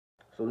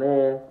So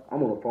then,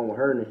 I'm on the phone with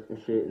her and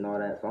shit and all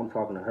that, so I'm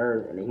talking to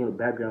her, and then he in the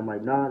background, I'm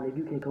like, nah, nigga,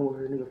 you can't come over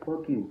here, nigga,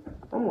 fuck you.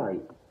 I'm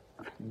like,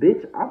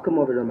 bitch, I'll come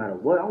over there no matter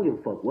what, I don't give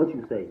a fuck what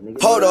you say,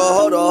 nigga.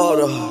 Hold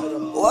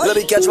on. What? Let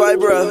me catch my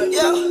breath.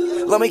 Yeah.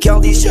 Let me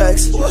count these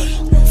checks. What?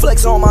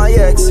 Flex on my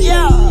ex.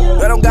 Yeah.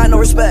 I don't got no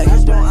respect.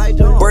 I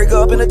don't. Break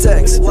up in a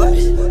text. What?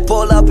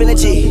 Pull up in a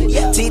G.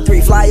 Yeah.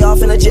 T3 fly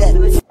off in a jet.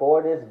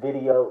 Before this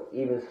video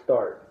even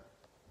starts,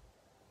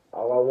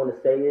 all I want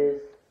to say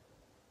is,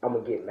 I'm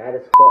going to get mad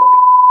as fuck.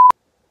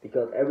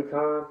 Because every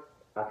time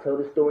I tell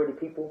this story to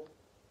people,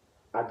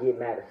 I get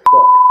mad as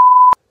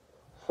fuck.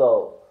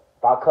 So,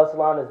 if I cuss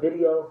around this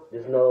video,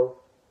 just know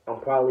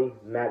I'm probably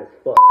mad as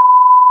fuck.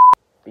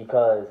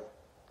 Because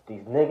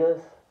these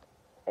niggas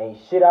ain't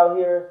shit out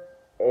here,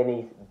 and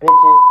these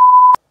bitches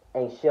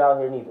ain't shit out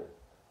here neither.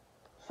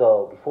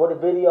 So, before the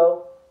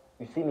video,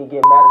 you see me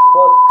get mad as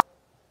fuck,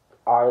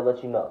 I already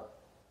let you know.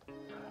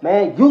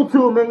 Man,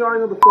 YouTube, man, you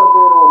already know the fuck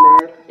going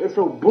on, man. It's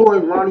your boy,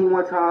 Ronnie,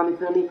 one time, you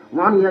feel me?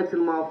 Ronnie X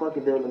in the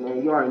motherfucking building,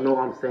 man. You already know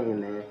what I'm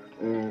saying, man.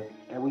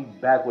 And we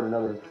back with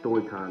another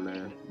story time,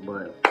 man.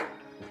 But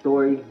the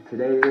story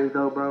today is,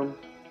 though, bro,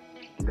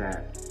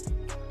 that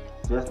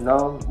just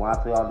know, when I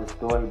tell y'all this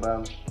story,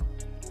 bro,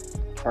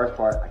 first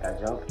part, I got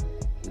jumped.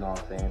 You know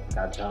what I'm saying?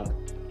 Got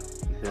jumped.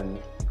 You feel me?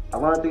 I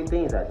learned 3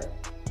 things that day.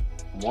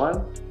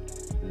 1,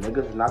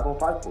 niggas is not gonna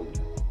fight for you.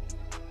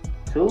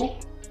 2,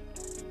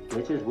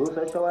 bitches will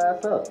set your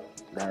ass up.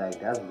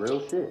 That's real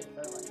shit.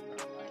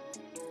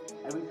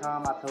 Every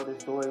time I tell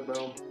this story,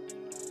 bro,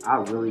 I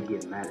really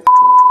get mad as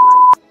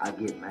fuck. Like, I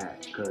get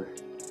mad.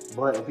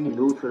 But if you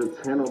new to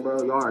the channel, bro,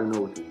 y'all already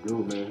know what to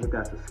do, man. Hit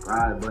that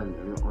subscribe button.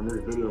 And on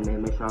this video,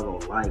 man, make sure y'all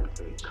go like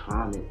and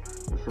comment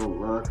and show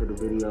love to the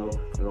video.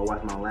 And go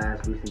watch my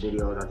last recent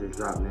videos I just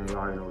dropped, man. Y'all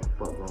already know what the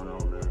fuck going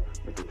on, man.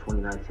 It's the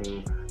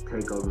 2019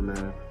 takeover,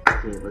 man.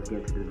 Shit, let's get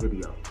into this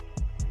video.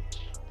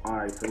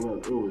 Alright, so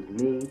look, it was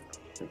me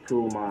and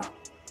 2 of my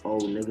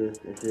old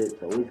niggas and shit.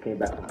 So we just came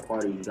back from the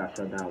party, we got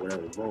shut down,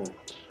 whatever, boom.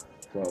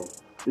 So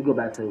we go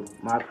back to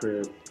my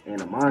crib,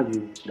 and mind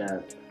you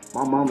that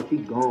my mama, she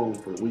gone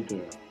for the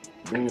weekend.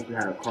 Then she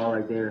had a car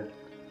right there.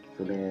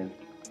 So then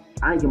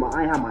I ain't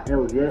have my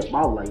L's yet, but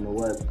I was like, you know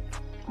what?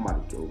 I'm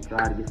about to go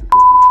try to get some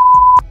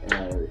cookies and all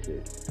that other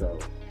shit. So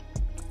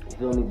you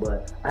feel me?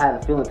 But I had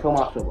a feeling, told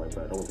myself like,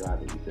 bro, don't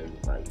drive it, you feel me?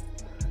 Like,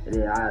 and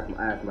then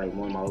I asked like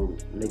one of my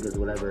old niggas,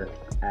 whatever,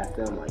 asked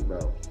them like,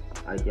 bro,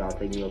 I think y'all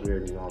take me up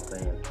here, you know what I'm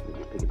saying?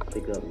 We can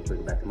pick up and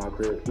bring it back to my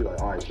crib. He like,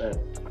 alright, bet.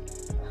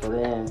 So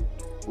then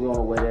we on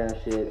the way there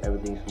and shit,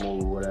 everything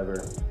smooth, whatever.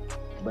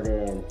 But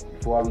then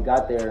before we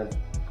got there,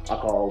 I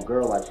called old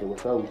girl like, shit,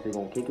 what's up? We still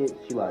gonna kick it?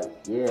 She like,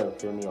 yeah,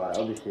 feel me, all that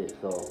other shit.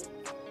 So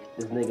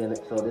this nigga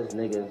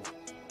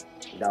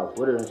that was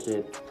with her and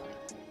shit,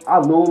 I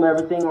knew him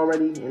everything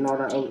already and all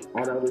that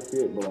other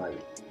shit. But like,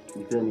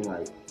 you feel me?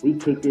 Like, we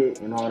kicked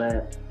it and all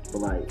that. But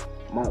like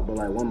one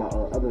of my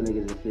other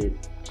niggas and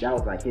shit, that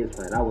was like his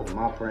friend. That wasn't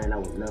my friend. That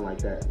was nothing like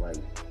that. Like,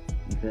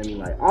 you feel me?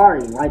 Like, I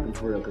already like him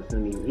for real, cause to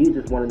me, he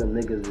was just one of them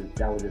niggas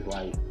that was just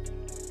like,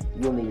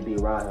 you don't need to be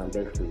around him,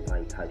 basically,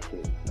 like, type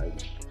shit. Like,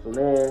 so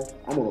then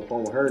I'm on the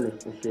phone with her and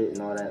shit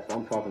and all that. So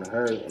I'm talking to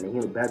her, and then he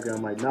in the background,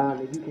 I'm like, nah,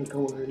 nigga, you can't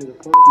come over here, nigga,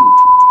 fuck you.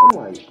 I'm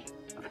like,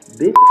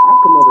 bitch,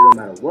 I'll come over no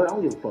matter what. I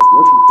don't give a fuck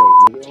what you say,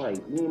 nigga. Like,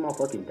 you ain't my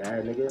fucking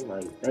dad, nigga.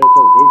 Like, that ain't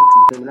your bitch.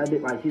 You feel me? That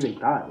bitch, like, she's a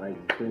thought. Like,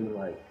 you feel me?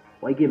 Like,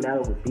 why you get mad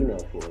over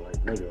females for? Like,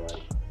 nigga,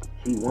 like,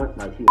 she wanted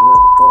the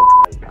fuck.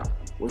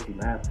 Like, what you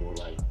mad for?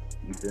 Like,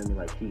 you feel me?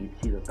 Like,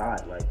 she's a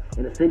thought. Like,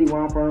 in the city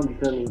where I'm from, you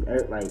feel me?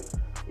 Like,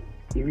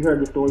 if you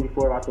heard the story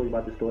before, I told you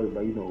about the story,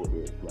 but you know what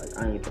it is.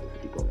 Like, I ain't supposed to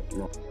speak on it, you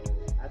know?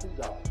 I just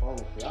got the phone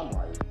and shit. I'm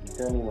like, you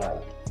feel me?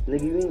 Like,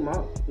 nigga, you ain't my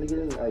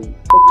nigga. Like,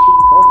 fuck you think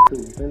you talking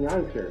to? You feel me? I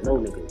ain't scared of no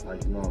niggas.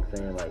 Like, you know what I'm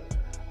saying? Like,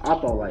 I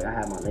thought, like, I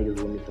had my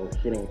niggas with me, so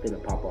shit ain't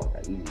finna pop off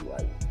that easy.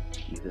 Like,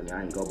 you feel me?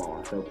 I ain't go by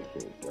myself and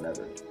shit,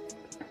 whatever.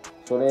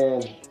 So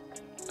then,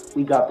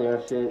 we got there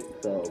and shit.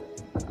 So,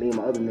 me and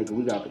my other nigga,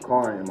 we got the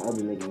car, and my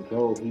other nigga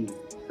drove. He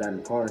sat in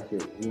the car and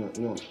shit.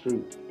 He on the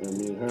street. And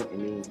me and him,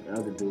 and me and the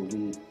other dude,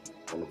 we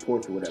on the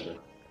porch or whatever.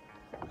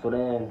 So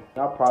then,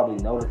 y'all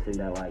probably noticing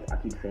that, like, I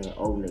keep saying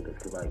old niggas,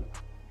 cause, like,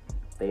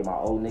 they my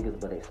old niggas,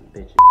 but they some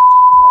bitches.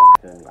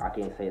 Like, you feel me? I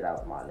can't say that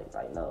was my niggas.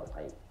 Like, no,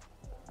 like,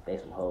 they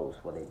some hoes,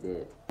 what they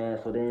did. And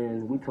so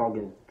then, we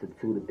talking to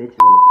the bitches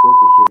on the porch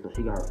and shit, so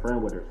she got her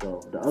friend with her.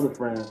 So, the other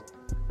friend,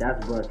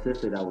 that's bruh's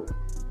sister that was,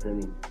 feel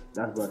me?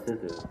 That's bruh's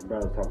sister. The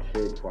brother was talking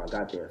shit before I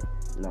got there,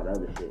 and all that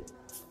other shit.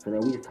 So then,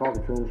 we just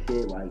talking to him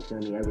shit, like, feel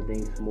me?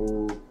 Everything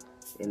smooth,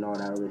 and all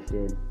that other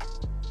shit.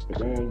 And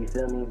then, you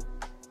feel me?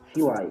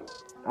 She like,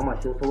 I'm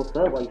like, shit, so what's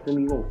up? Like, you feel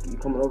me? You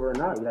coming over or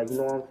not? Like, you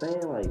know what I'm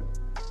saying? Like,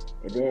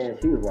 and then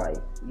she was like,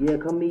 yeah,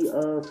 come meet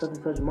such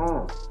and such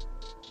mom.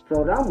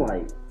 So then I'm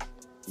like,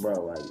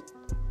 bro, like,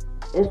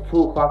 it's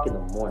 2 o'clock in the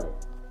morning.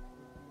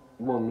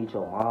 You want to meet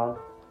your mom?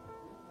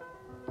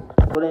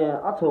 But then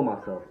I told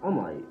myself, I'm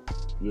like,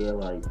 yeah,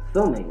 like,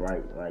 something ain't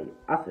right. Like,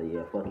 I said,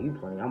 yeah, fuck it, you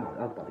playing. I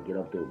was about to get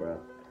up there, bro.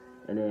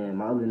 And then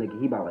my other nigga,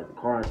 he bought like the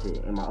car and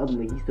shit. And my other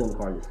nigga, he's still in the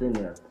car just sitting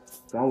there.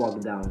 So I'm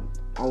walking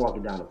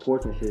down the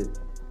porch and shit.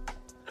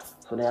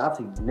 So then I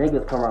see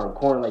niggas come around the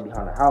corner like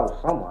behind the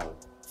house. So I'm like,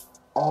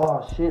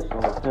 oh shit. So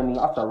you feel me?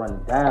 I start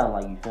running down,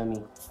 like, you feel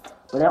me?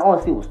 But then all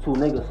I see was two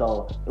niggas,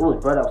 so it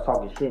was brother that was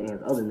talking shit and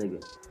his other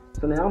nigga.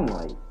 So then I'm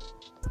like,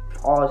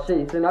 oh shit,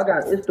 you feel me?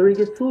 It's 3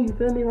 against 2, you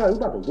feel me? Like, we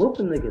about to whoop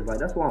them niggas. Like,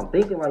 that's what I'm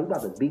thinking. Like, we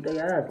about to beat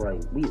their ass. Like,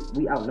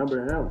 we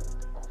outnumbered them.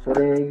 So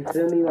then, you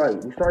feel me?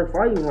 Like, we started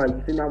fighting. Like,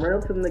 you feel me? I ran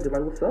up to the niggas,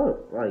 like, what's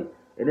up? Like,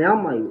 and then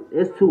I'm like,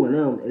 it's 2 of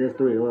them and it's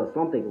 3 of us.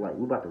 So I'm thinking, like,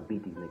 we about to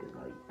beat these niggas.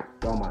 Like,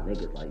 all my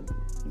niggas, like,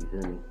 you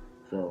feel me?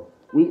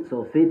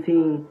 So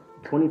 15,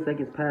 20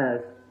 seconds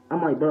pass.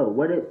 I'm like, bro,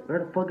 where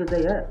the fuck is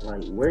they at?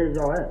 Like, where is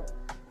y'all at?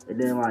 And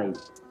then, like,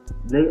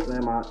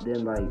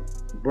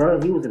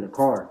 bro, he was in the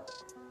car.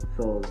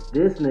 So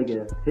this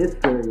nigga, his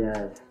scary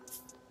ass,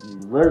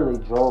 literally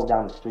drove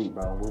down the street,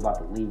 bro. We about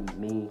to leave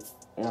me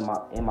and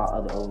my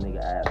other old nigga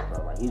ass,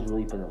 bro. Like, he's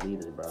really finna leave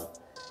us, bro.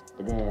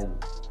 And then,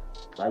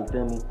 like, you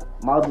feel me?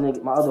 My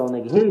other old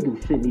nigga, he didn't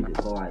do shit neither.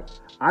 But like,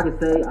 I could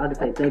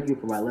say thank you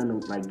for like letting him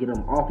like get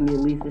him off me at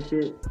least and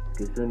shit.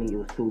 You feel me? It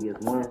was 2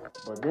 against 1.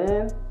 But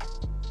then,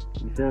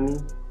 you feel me?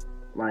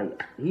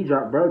 Like,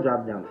 bro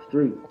dropped down the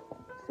street.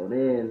 So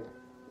then,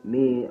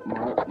 me and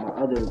my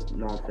other, you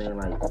know what I'm saying,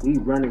 like, we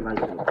running like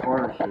to the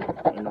car and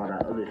shit and all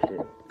that other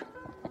shit.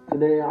 So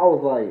then I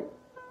was like,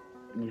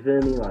 you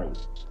feel me? Like,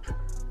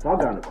 so I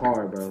got in the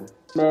car, bro.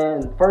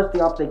 Man, first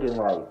thing I'm thinking,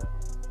 like,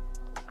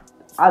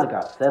 I just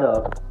got set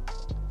up.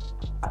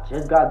 I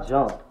just got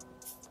jumped.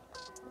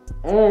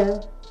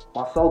 And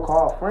my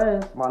so-called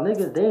friends, my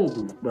niggas, they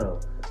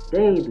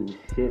ain't do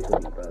shit for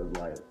me, bro.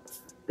 Like,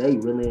 they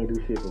really ain't do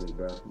shit for me,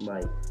 bro.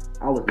 Like,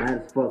 I was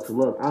mad as fuck. So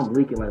look, I'm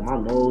leaking, like, my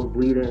nose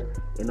bleeding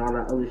and all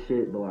that other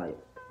shit. But like,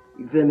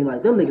 you feel me?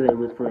 Like, them niggas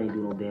ain't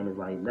do no damage.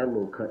 Like, that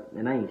little cut,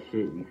 and I ain't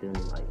shit. You feel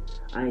me? Like,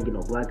 I ain't get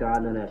no black eye,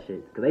 none of that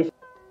shit.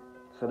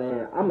 So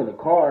then I'm in the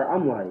car.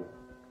 I'm like,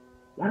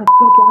 why the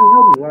fuck y'all ain't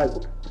help me? Like,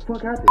 what the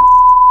fuck happened?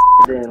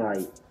 And then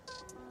like,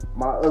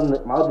 my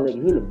other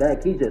nigga, he in the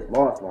back. He just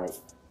lost.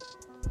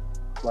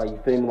 Like, you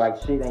feel me?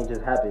 Like, shit ain't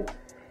just happened.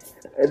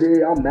 And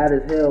then I'm mad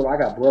as hell. I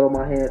got blood on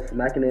my hands,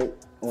 smacking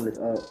it on this,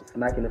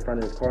 smacking in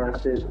front of his car and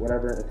shit,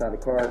 whatever, inside the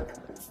car.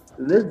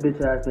 And this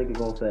bitch ass nigga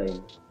gonna say,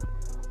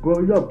 bro,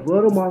 you got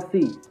blood on my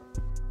seat.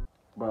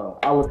 Bro,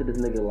 I looked at this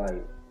nigga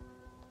like,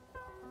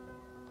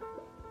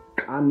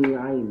 I mean,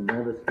 I ain't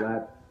never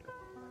slapped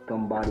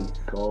somebody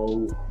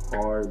so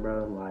hard,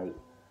 bro. Like,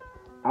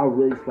 I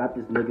really slapped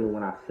this nigga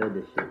when I said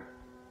this shit.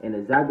 And the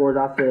exact words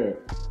I said,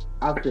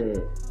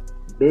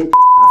 bitch,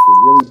 I should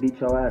really beat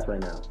your ass right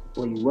now.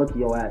 Well, you lucky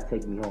your ass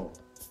take me home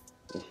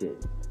and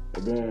shit.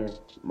 And then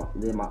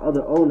my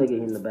other old nigga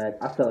in the back,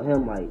 I tell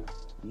him like,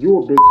 you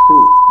a bitch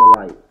too, but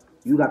like,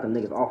 you got the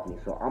niggas off me,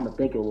 so I'ma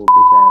thank your little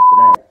bitch ass for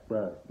that.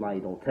 But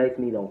like, don't text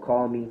me, don't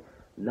call me,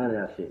 none of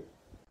that shit.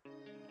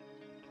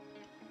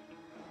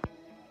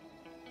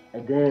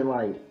 And then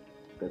like,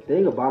 the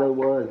thing about it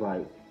was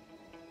like,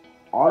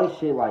 all this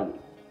shit, like,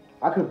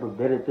 I could have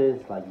prevented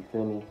this, like, you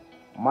feel me?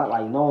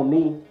 Like, knowing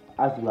me,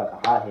 I used to be like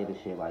a hothead and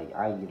shit, like,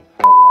 I ain't give a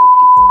fuck, like,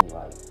 you feel me?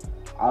 Like,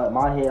 in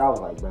my head, I was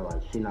like, bro,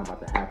 like, shit not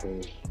about to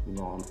happen, you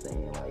know what I'm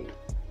saying? Like,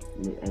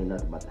 ain't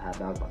nothing about to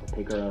happen. I was about to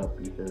pick her up,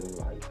 you feel me?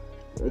 Like,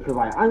 because,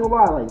 like, I ain't gonna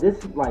lie, like, this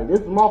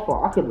is my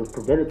fault. I could have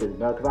prevented this,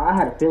 bro, because I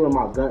had a feeling in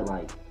my gut,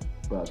 like,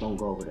 bro, don't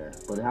go over there.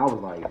 But then I was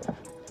like,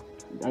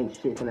 ain't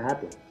shit gonna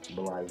happen.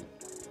 But, like,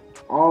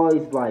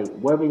 always, like,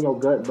 whatever in your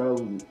gut, bro,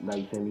 like,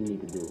 you feel me, you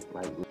need to do.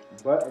 Like,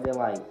 but, and then,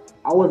 like,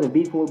 I wasn't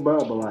beefing with bro,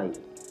 but, like,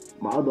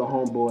 my other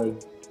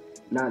homeboy,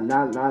 not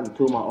the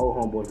two of my old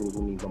homeboys who was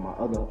with me, but my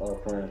other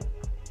friend,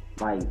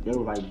 like, they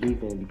was, like,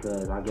 beefing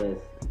because, I guess,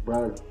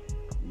 bro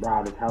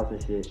robbed his house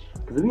and shit.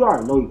 Because we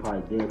already know he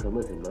probably did, because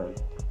listen, bro,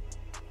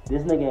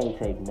 this nigga ain't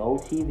take no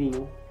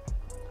TV,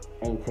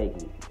 ain't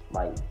taking,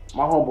 like,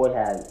 my homeboy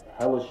had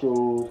hella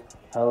shoes,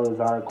 hella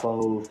designer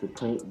clothes,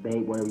 Supreme,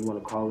 babe, whatever you want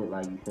to call it,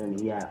 like, you feel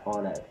me, he had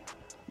all that.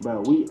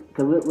 Bro,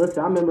 because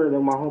listen, I remember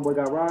when my homeboy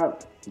got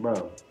robbed,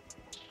 bro,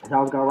 his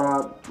house got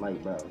robbed,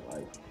 like, bro,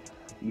 like,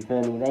 you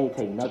feel me, they ain't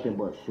take nothing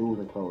but shoes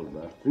and clothes,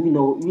 bro. So you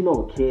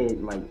know a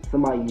kid, like,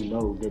 somebody you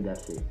know did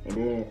that shit. And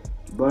then,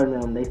 bro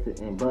and them, they stay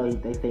in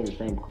the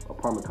same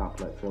apartment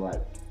complex, so, like,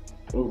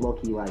 it was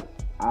low-key, like,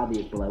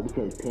 obvious, but, like, we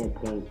couldn't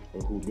pinpoint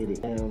who did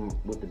it. And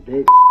with the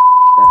bitch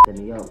that set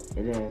me up,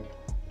 and then,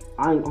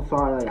 I'm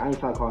sorry, like, I ain't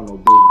trying to call her no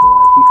bitch, but,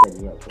 like, she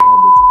set me up, so that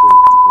bitch a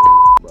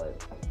bitch, but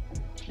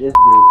this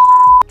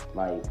bitch,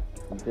 like,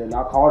 you feel me,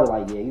 I called her,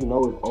 like, yeah, you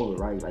know it's over,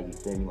 right? Like, you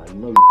feel me, like, you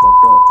know you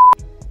fucked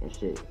up and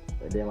shit.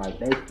 And then, like,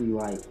 basically,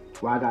 like,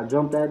 where I got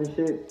jumped at and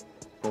shit,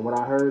 from what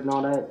I heard and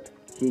all that,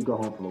 she'd go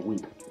home for a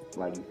week.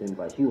 Like, you feel me,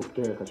 like, she was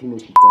scared because she knew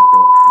she fucked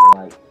up. But,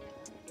 like,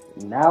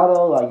 now,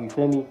 though, like, you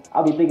feel me,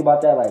 I'll be thinking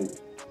about that, like,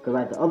 because,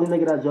 like, the other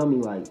nigga that jumped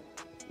me, like,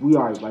 we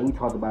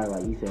talked about it,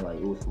 like, he said, like,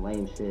 it was some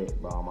lame shit,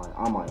 but I'm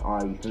like,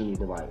 alright, you feel me,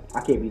 but, like,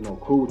 I can't be no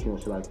cool with you and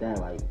shit like that,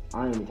 like,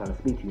 I ain't even trying to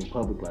speak to you in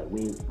public,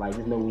 like,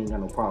 just know we ain't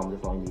got no problem,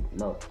 that's all you need to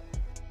know.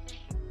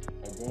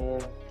 And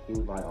then, he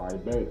was like,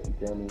 alright, babe, you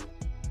feel me,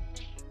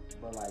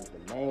 But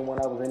like the main one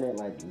that was in it,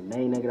 like the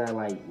main nigga that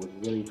like was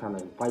really trying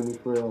to fight me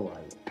for real,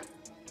 like,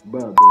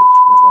 bruh, bitch.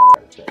 That's all I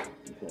gotta say.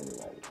 You feel me?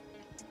 Like,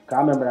 cause I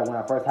remember that when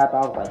I first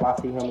happened, I was like, if I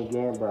see him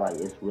again, bro, like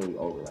it's really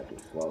over. Like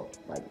it's slow.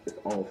 Like it's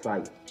on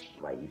sight.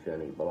 Like you feel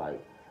me? But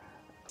like,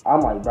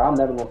 I'm like, bro, I'm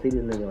never gonna see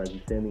this nigga. Like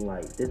you feel me?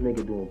 Like this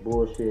nigga doing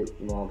bullshit.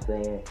 You know what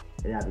I'm saying?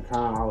 And at the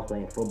time, I was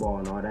playing football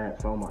and all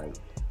that, so I'm like,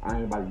 I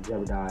ain't about to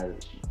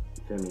jeopardize,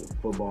 you feel me,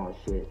 football and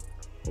shit,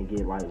 and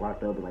get like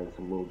locked up in like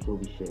some little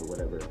juvie shit,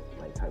 whatever,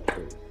 like type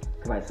shit.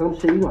 Cause like some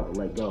shit you have to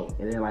let go.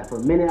 And then like for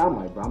a minute, I'm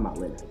like, bro, I'm not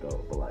letting that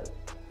go. But like,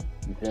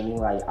 you feel me?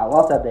 Like I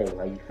lost that day.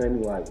 Like you feel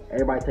me? Like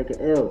everybody take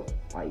an L.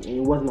 Like it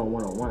wasn't on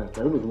one-on-one.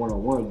 Cause it was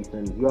one-on-one. You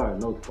feel me? You already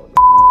know the fuck going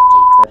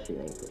on. Like that shit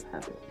ain't gonna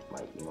happen.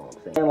 Like you know what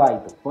I'm saying? And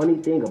like the funny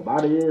thing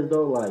about it is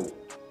though, like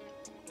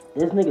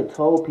this nigga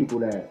told people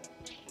that.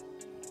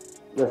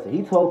 Listen,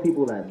 he told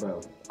people that, bro.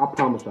 I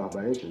promise y'all,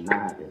 bro, this did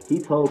not happen. He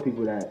told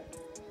people that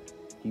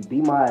he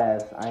beat my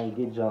ass, I ain't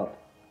get jumped,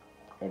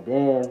 and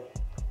then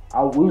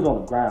we was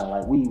on the ground,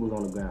 like we was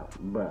on the ground,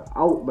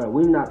 bro.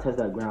 We did not touch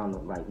that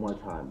ground like one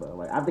time, bro.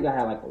 Like I think I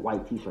had like a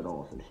white T-shirt on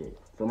or some shit,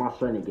 so my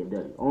shirt didn't get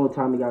dirty. Only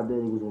time it got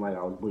dirty was when like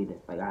I was bleeding,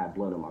 like I had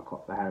blood on my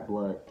car. I had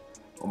blood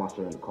on my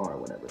shirt in the car or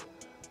whatever.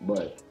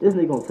 But this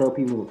nigga gonna tell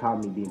people who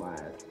taught me beat my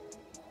ass.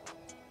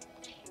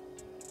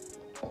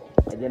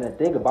 And then the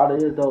thing about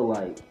it is though,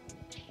 like,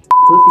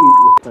 pussy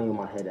was playing in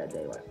my head that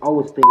day. Like, I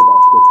was thinking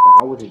about pussy.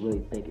 Like, I wasn't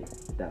really thinking,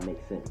 if that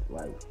makes sense.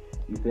 Like,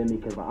 you feel me?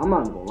 Because, like, I'm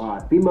not even gonna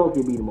lie. Females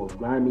can be the most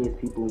grimiest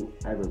people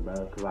ever, bro.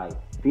 Because,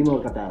 like,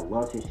 females got that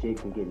luscious shit,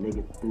 can get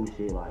niggas through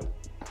shit, like,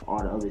 all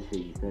the other shit,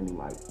 you feel me?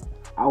 Like,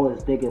 I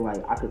was thinking,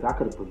 like, I could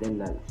have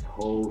prevented that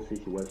whole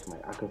situation.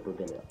 Like, I could have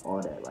prevented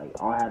all that.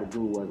 Like, all I had to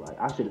do was, like,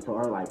 I should have told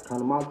her, like, come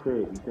to my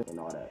crib, you feel me? And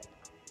all that.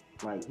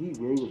 Like, he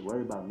really was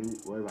worried about me,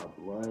 worried about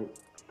blood,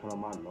 come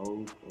on my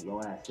nose, and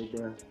your ass sit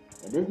there.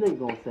 And this nigga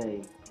gonna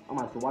say, I'm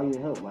like, so why you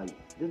didn't help? Like,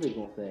 this nigga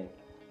gonna say,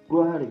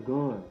 bro, I had a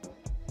gun.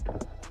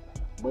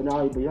 But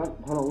y'all,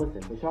 hold on,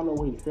 listen. But y'all know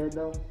what he said,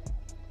 though?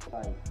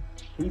 Like,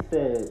 he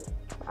said,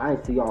 I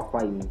ain't see y'all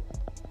fighting.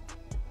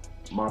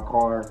 My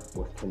car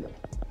was tinted.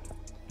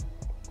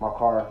 My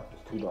car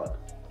was too dark.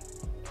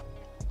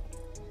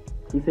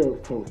 He said it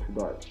was too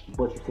dark,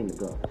 but you seen the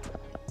gun.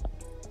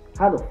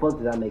 How the fuck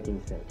does that make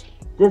any sense?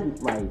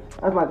 Just, like,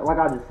 that's like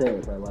I just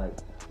said, bro, like,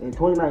 in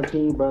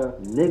 2019, bro,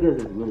 niggas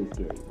is really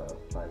scary, bro.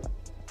 Like,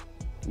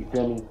 you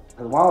feel me?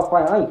 Because while I was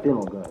fighting, I ain't feel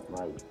no gun.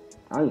 Like,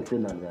 I ain't feel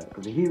none of that.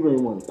 Because if he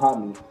really wanted to pop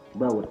me,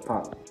 bro would have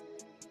popped me.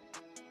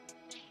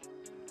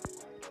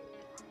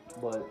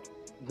 But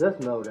just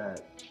know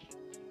that,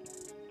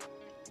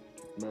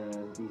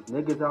 man, these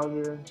niggas out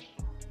here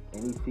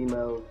and these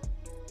females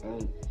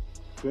ain't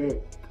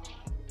shit.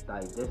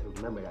 Like, just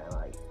remember that.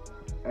 Like,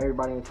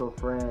 everybody ain't your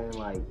friend.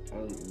 Like,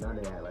 ain't none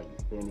of that. Like,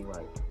 you feel me?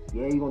 Like,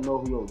 yeah, you gonna know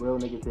who your real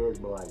niggas is,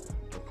 but like,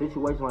 in a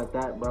situation like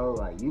that, bro,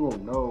 like, you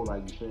gonna know,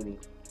 like, you feel me,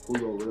 who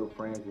your real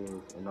friends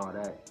is and all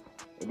that.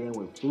 And then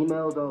with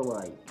females, though,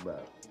 like, bro,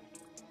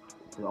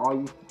 to all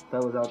you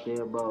fellas out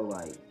there, bro,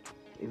 like,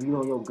 if you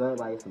know your gut,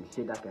 like, some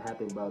shit that can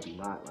happen, bro, do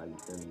not, like, you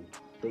feel me,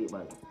 think,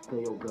 like,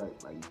 feel your gut,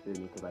 like, you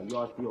feel me, because, like, you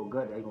always feel your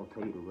gut, they gonna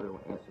tell you the real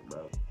answer,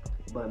 bro.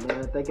 But,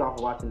 man, thank y'all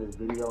for watching this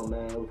video,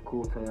 man. It was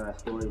cool telling that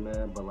story,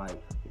 man, but,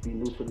 like, if you're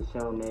new to the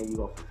channel, man, you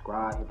go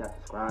subscribe, hit that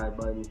subscribe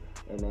button.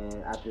 And,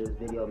 man, after this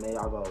video, man,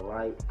 y'all go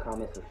like,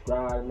 comment,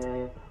 subscribe,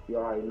 man. You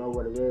already know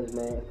what it is,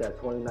 man. It's that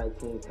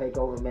 2019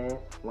 takeover, man.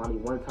 Lonnie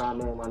one time,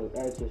 man. Lonnie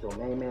X, it's your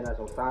name, man. That's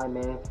your sign,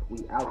 man.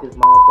 We out this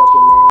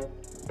motherfucking, man.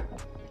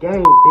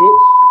 Game,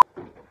 bitch.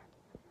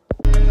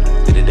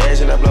 Did the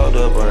dash and I blow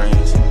the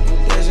brains.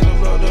 Dash and I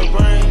blow the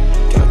brains.